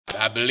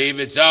I believe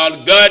it's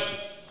all good.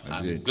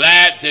 I'm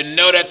glad to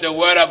know that the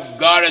word of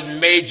God has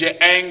made you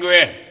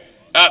angry,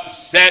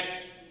 upset.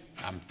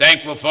 I'm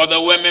thankful for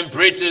the women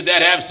preachers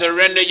that have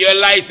surrendered your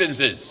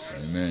licenses.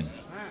 Amen.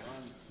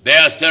 They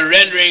are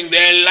surrendering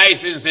their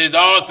licenses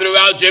all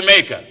throughout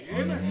Jamaica.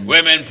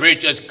 Women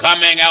preachers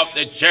coming out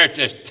the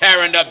churches,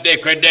 tearing up their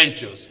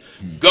credentials,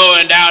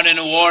 going down in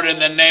the water in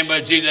the name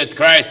of Jesus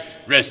Christ,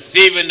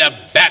 receiving the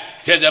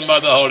baptism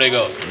of the Holy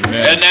Ghost.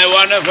 Amen. Isn't that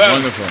wonderful?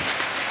 Wonderful.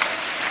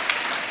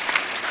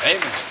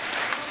 Amen.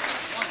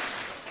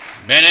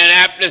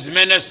 Minneapolis,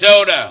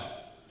 Minnesota,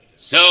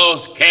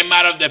 souls came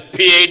out of the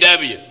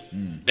PAW.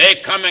 They're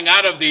coming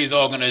out of these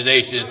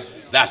organizations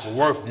that's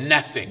worth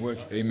nothing.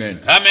 Amen.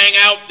 Coming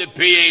out the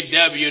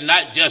PAW,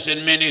 not just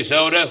in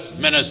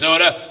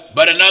Minnesota,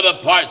 but in other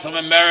parts of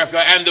America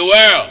and the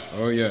world.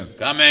 Oh, yeah.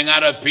 Coming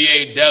out of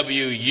PAW,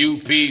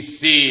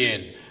 UPC,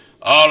 and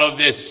all of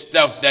this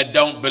stuff that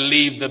don't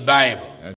believe the Bible.